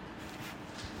purpose.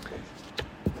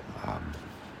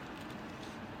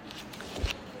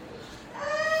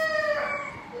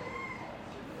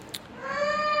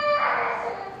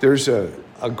 There's a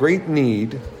great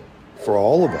need for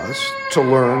all of us to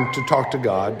learn to talk to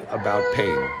God about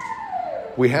pain.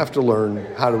 We have to learn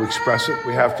how to express it.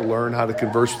 We have to learn how to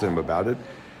converse with him about it.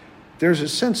 There's a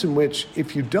sense in which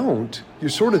if you don't, you're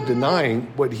sort of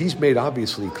denying what he's made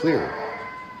obviously clear.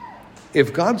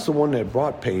 If God's the one that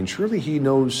brought pain, surely he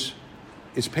knows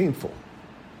it's painful.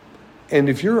 And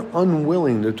if you're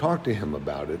unwilling to talk to him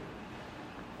about it,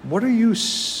 what are you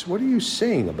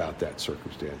saying about that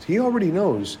circumstance? He already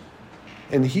knows,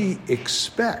 and he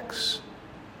expects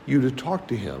you to talk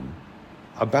to him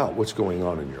about what's going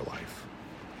on in your life.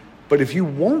 But if you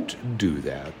won't do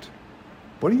that,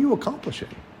 what are you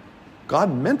accomplishing?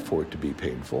 God meant for it to be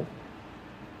painful.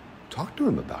 Talk to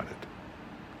him about it.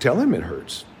 Tell him it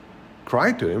hurts.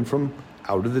 Cry to him from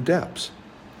out of the depths.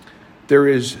 There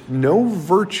is no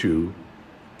virtue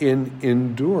in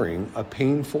enduring a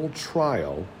painful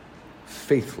trial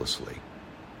faithlessly.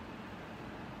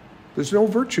 There's no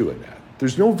virtue in that.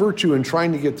 There's no virtue in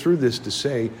trying to get through this to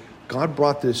say, God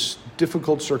brought this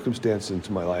difficult circumstance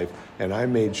into my life, and I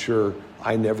made sure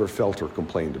I never felt or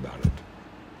complained about it.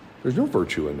 There's no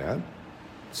virtue in that.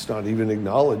 It's not even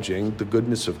acknowledging the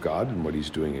goodness of God and what he's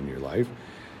doing in your life.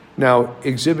 Now,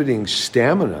 exhibiting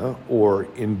stamina or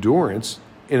endurance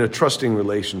in a trusting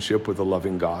relationship with a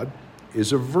loving God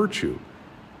is a virtue,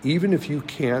 even if you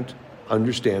can't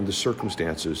understand the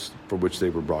circumstances for which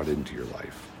they were brought into your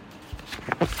life.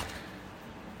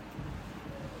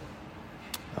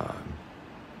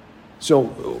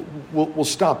 So we'll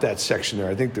stop that section there.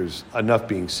 I think there's enough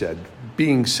being said.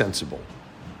 Being sensible,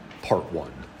 part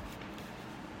 1.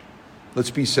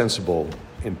 Let's be sensible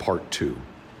in part 2.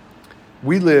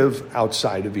 We live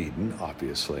outside of Eden,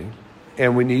 obviously,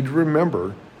 and we need to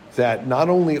remember that not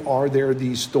only are there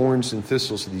these thorns and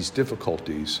thistles, these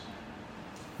difficulties,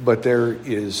 but there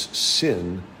is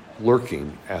sin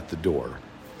lurking at the door.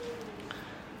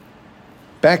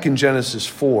 Back in Genesis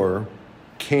 4,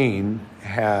 Cain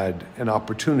had an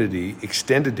opportunity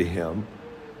extended to him,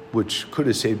 which could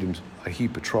have saved him a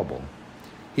heap of trouble.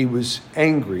 He was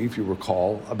angry, if you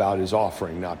recall, about his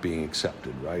offering not being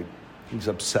accepted, right? He was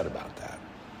upset about that.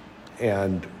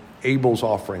 And Abel's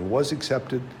offering was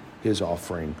accepted, his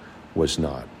offering was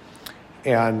not.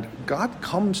 And God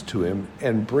comes to him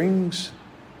and brings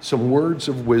some words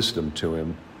of wisdom to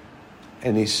him.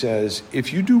 And he says,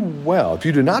 if you do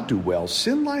not do well,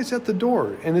 sin lies at the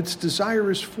door, and its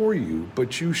desire is for you,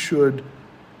 but you should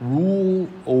rule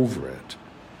over it.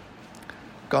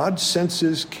 God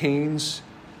senses Cain's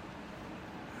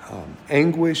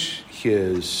anguish,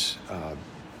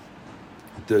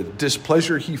 the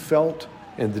displeasure he felt,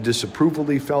 and the disapproval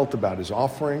he felt about his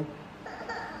offering.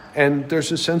 And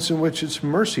there's a sense in which it's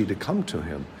mercy to come to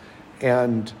him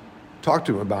and talk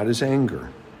to him about his anger.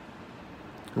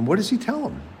 And what does he tell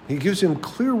him? He gives him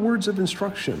clear words of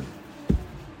instruction.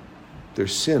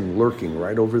 There's sin lurking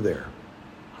right over there,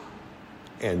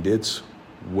 and it's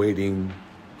waiting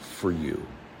for you.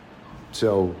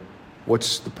 So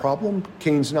what's the problem?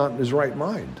 Cain's not in his right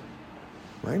mind,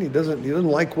 right? He doesn't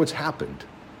like what's happened.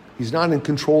 He's not in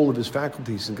control of his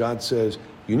faculties, and God says,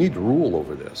 you need to rule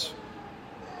over this.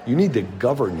 You need to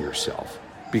govern yourself,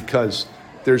 because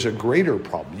there's a greater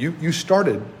problem. You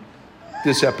started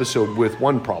this episode with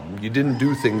one problem. You didn't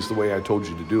do things the way I told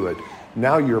you to do it.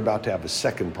 Now you're about to have a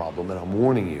second problem, and I'm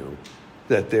warning you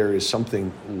that there is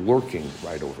something lurking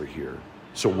right over here.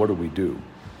 So what do?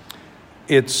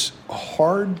 It's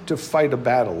hard to fight a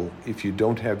battle if you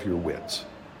don't have your wits.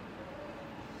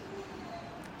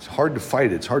 It's hard to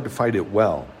fight it. It's hard to fight it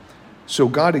well. So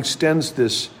God extends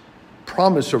this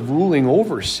promise of ruling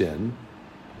over sin,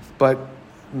 but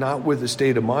not with a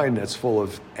state of mind that's full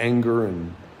of anger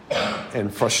and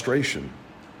frustration.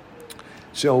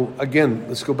 So again,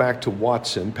 let's go back to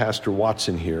Watson, Pastor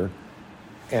Watson here.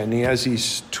 And he has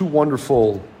these two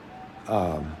wonderful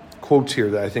quotes here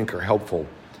that I think are helpful.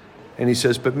 And he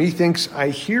says, but methinks I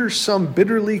hear some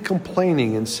bitterly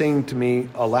complaining and saying to me,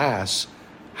 alas,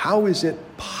 how is it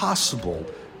possible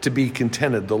to be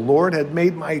contented? The Lord had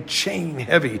made my chain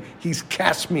heavy. He's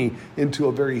cast me into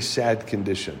a very sad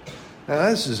condition. Now,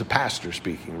 this is a pastor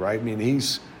speaking, right? I mean,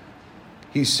 he's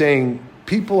saying,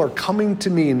 people are coming to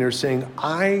me and they're saying,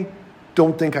 I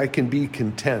don't think I can be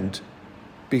content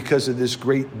because of this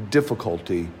great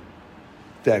difficulty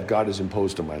that God has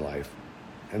imposed on my life.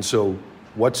 And so,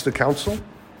 what's the counsel?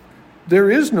 There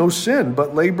is no sin,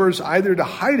 but labors either to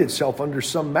hide itself under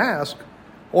some mask,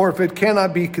 or if it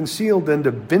cannot be concealed, then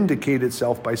to vindicate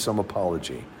itself by some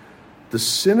apology. The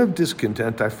sin of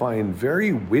discontent I find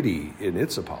very witty in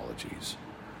its apologies.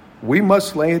 We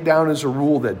must lay it down as a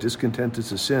rule that discontent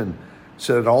is a sin,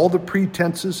 so that all the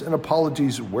pretenses and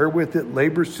apologies wherewith it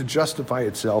labors to justify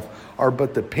itself are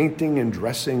but the painting and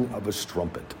dressing of a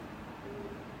strumpet.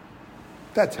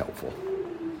 That's helpful.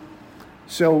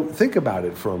 So think about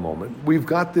it for a moment. We've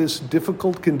got this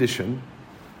difficult condition,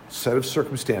 set of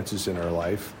circumstances in our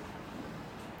life,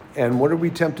 and what are we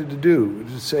tempted to do?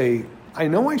 To say, I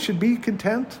know I should be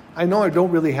content. I know I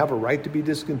don't really have a right to be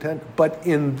discontent, but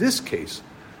in this case,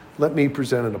 let me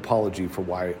present an apology for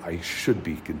why I should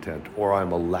be content, or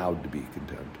I'm allowed to be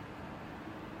content.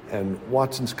 And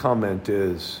Watson's comment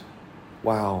is,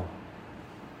 wow,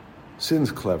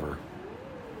 sin's clever.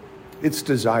 Its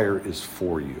desire is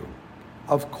for you.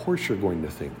 Of course you're going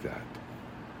to think that.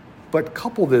 But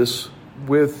couple this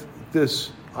with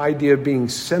this idea of being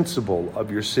sensible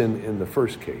of your sin in the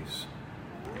first case.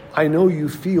 I know you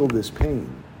feel this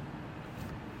pain.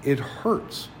 It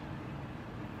hurts.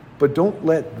 But don't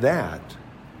let that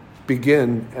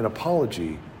begin an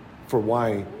apology for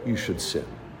why you should sin.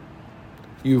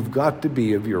 You've got to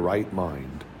be of your right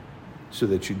mind. so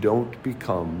that you don't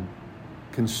become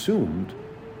consumed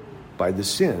by the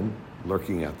sin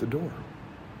lurking at the door.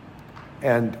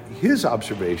 And his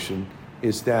observation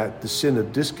is that the sin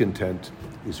of discontent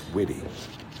is witty.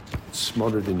 It's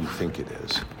smarter than you think it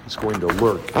is. It's going to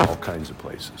lurk in all kinds of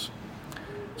places.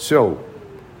 So,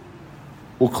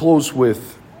 we'll close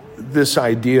with this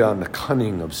idea on the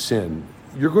cunning of sin.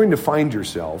 You're going to find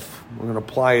yourself, we're going to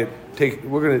apply it,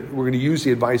 we're going to use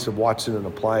the advice of Watson and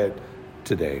apply it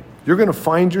today. You're going to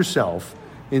find yourself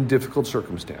in difficult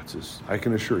circumstances. I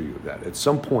can assure you of that. At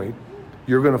some point,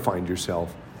 you're going to find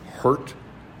yourself hurt,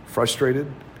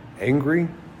 frustrated, angry,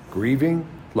 grieving,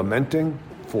 lamenting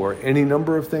for any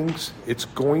number of things. It's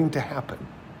going to happen.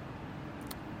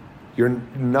 You're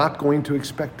not going to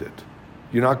expect it.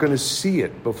 You're not going to see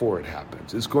it before it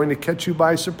happens. It's going to catch you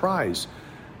by surprise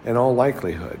in all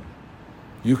likelihood.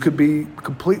 You could be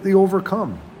completely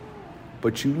overcome,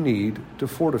 but you need to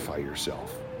fortify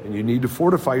yourself. And you need to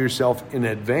fortify yourself in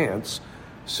advance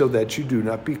so that you do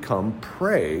not become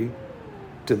prey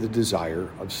to the desire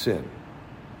of sin.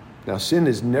 Now, sin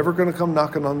is never going to come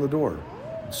knocking on the door.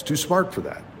 It's too smart for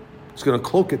that. It's going to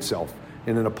cloak itself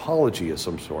in an apology of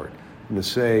some sort and to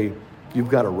say, you've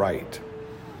got a right.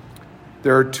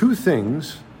 There are two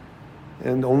things,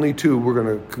 and only two we're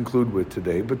going to conclude with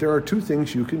today, but there are two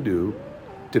things you can do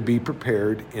to be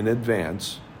prepared in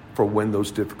advance for when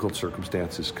those difficult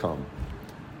circumstances come.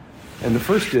 And the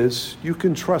first is, you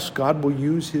can trust God will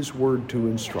use his word to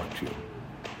instruct you.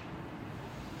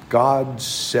 God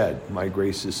said, my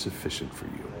grace is sufficient for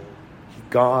you.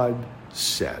 God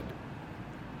said.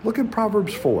 Look at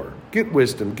Proverbs 4. Get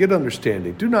wisdom, get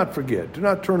understanding. Do not forget. Do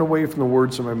not turn away from the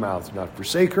words of my mouth. Do not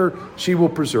forsake her. She will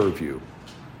preserve you.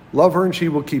 Love her and she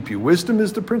will keep you. Wisdom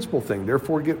is the principal thing.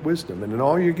 Therefore, get wisdom. And in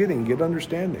all you're getting, get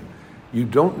understanding. You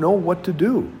don't know what to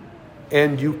do.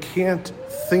 And you can't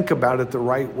think about it the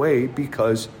right way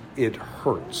because it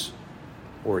hurts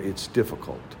or it's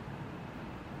difficult.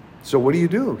 So what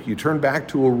do? You turn back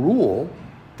to a rule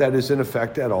that is in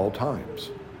effect at all times.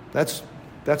 That's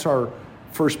our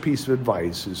first piece of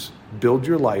advice, is build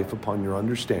your life upon your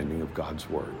understanding of God's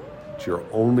word. It's your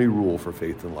only rule for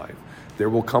faith and life. There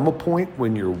will come a point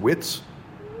when your wits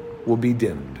will be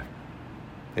dimmed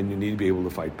and you need to be able to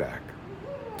fight back.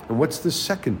 And what's the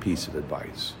second piece of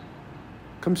advice?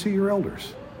 Come see your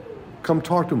elders. Come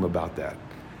talk to them about that.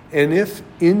 And if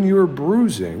in your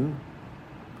bruising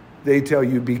they tell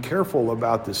you be careful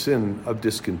about the sin of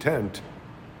discontent,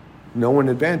 know in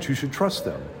advance you should trust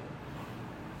them.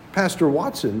 Pastor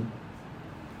Watson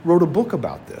wrote a book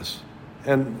about this.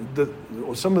 And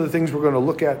some of the things we're going to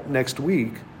look at next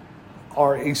week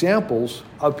are examples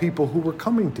of people who were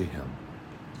coming to him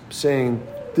saying,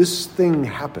 this thing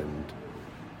happened.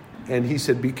 And he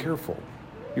said, be careful.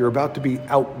 You're about to be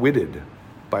outwitted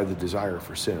by the desire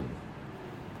for sin.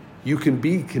 You can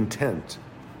be content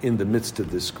in the midst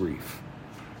of this grief.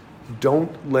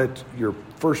 Don't let your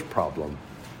first problem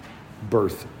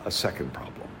birth a second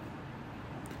problem.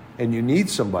 And you need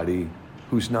somebody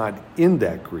who's not in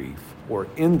that grief or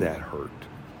in that hurt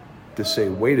to say,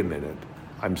 wait a minute,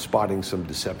 I'm spotting some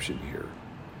deception here.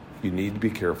 You need to be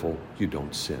careful you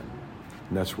don't sin.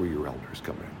 And that's where your elders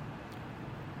come in.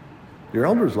 Your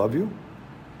elders love you.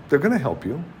 They're going to help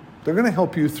you. They're going to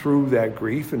help you through that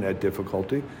grief and that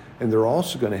difficulty, and they're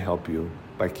also going to help you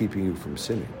by keeping you from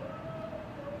sinning.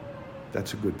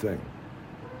 That's a good thing.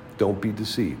 Don't be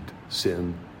deceived.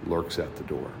 Sin lurks at the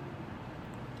door.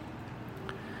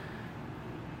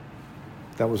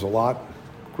 That was a lot,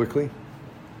 quickly.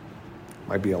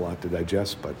 Might be a lot to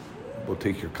digest, but we'll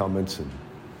take your comments and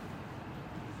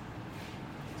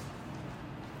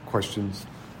questions.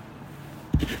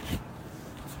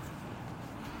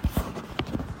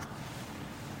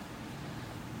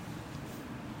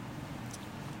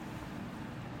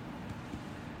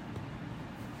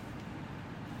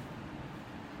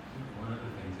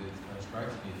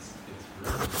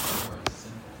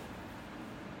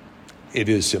 It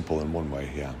is simple in one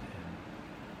way, yeah.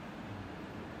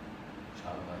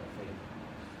 Childlike faith.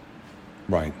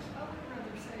 Right. I would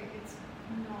rather say it's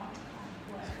not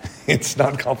complex. It's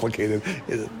not complicated.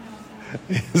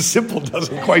 Simple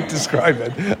doesn't quite describe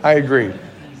it. I agree.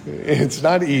 It's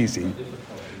not easy.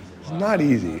 It's not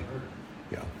easy.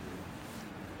 Yeah.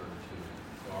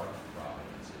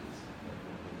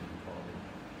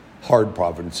 Hard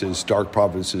providences, dark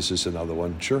providences is another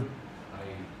one. Sure.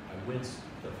 I winced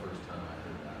the first time I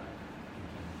heard that.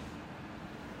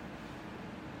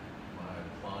 Am I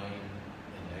applying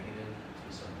a negative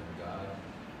to something God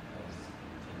has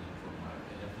intended for my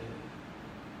benefit?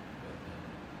 But then,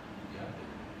 yeah,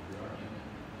 we are human.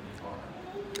 It's hard.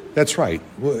 That's right.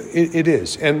 Well, it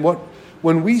is. And what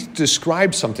when we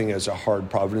describe something as a hard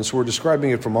providence, we're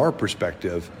describing it from our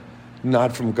perspective,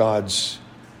 not from God's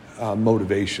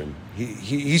motivation.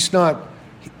 He's not,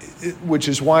 which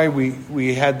is why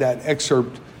we had that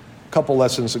excerpt a couple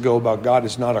lessons ago about God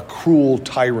is not a cruel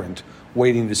tyrant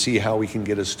waiting to see how he can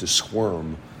get us to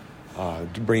squirm,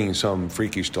 to bringing some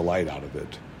freakish delight out of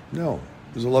it. No,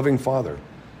 he's a loving Father.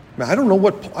 I don't know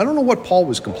what Paul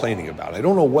was complaining about. I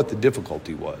don't know what the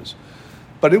difficulty was,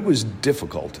 but it was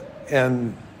difficult,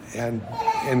 and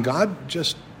God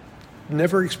just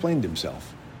never explained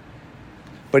himself.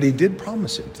 But he did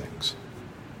promise him things.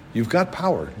 You've got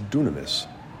power, dunamis.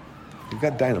 You've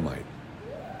got dynamite.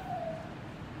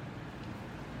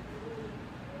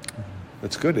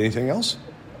 That's good. Anything else?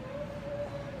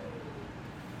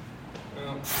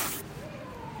 Well,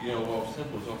 while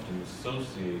simple is often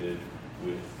associated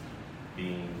with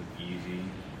being easy,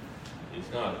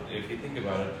 it's not. If you think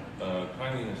about it,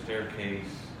 climbing a staircase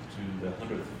to the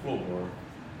 100th floor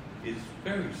is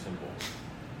very simple,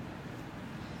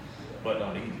 but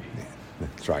not easy.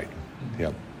 That's right.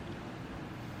 Yep.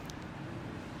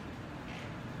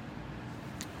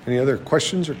 Any other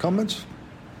questions or comments?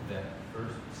 That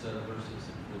first set of verses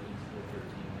in Philippians 4:13,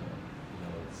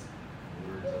 it's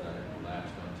words that I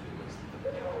latched onto was the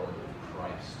power of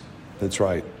Christ. That's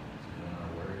right.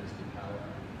 Where is the power?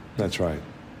 That's right.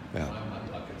 Yeah. My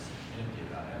bucket's empty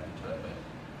about half the time, but if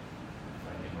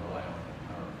I can rely on the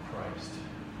power of Christ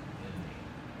in me.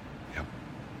 Yep.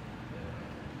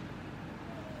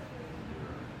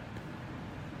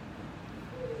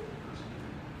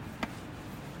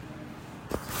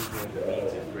 Speaking of the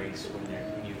means of grace, when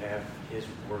you have His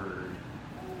Word,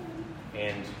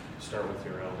 and start with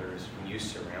your elders, when you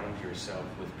surround yourself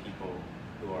with people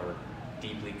who are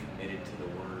deeply committed to the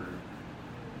Word,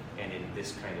 and in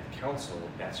this kind of counsel,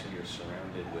 that's who you're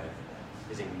surrounded with,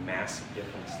 is a massive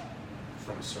difference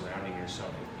from surrounding yourself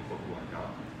with people who are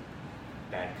not.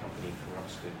 Bad company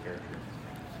corrupts good character.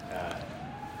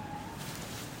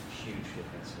 Huge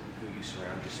difference in who you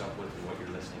surround yourself with and what you're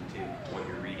listening to, what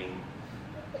you're reading,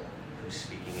 who's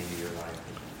speaking into your life.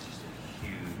 It's just a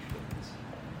huge difference.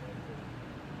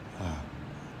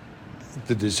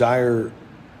 The desire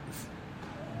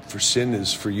for sin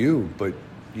is for you, but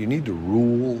you need to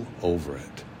rule over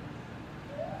it.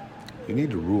 You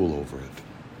need to rule over it.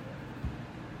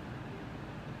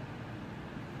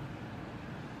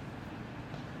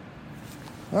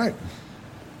 All right.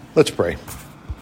 Let's pray.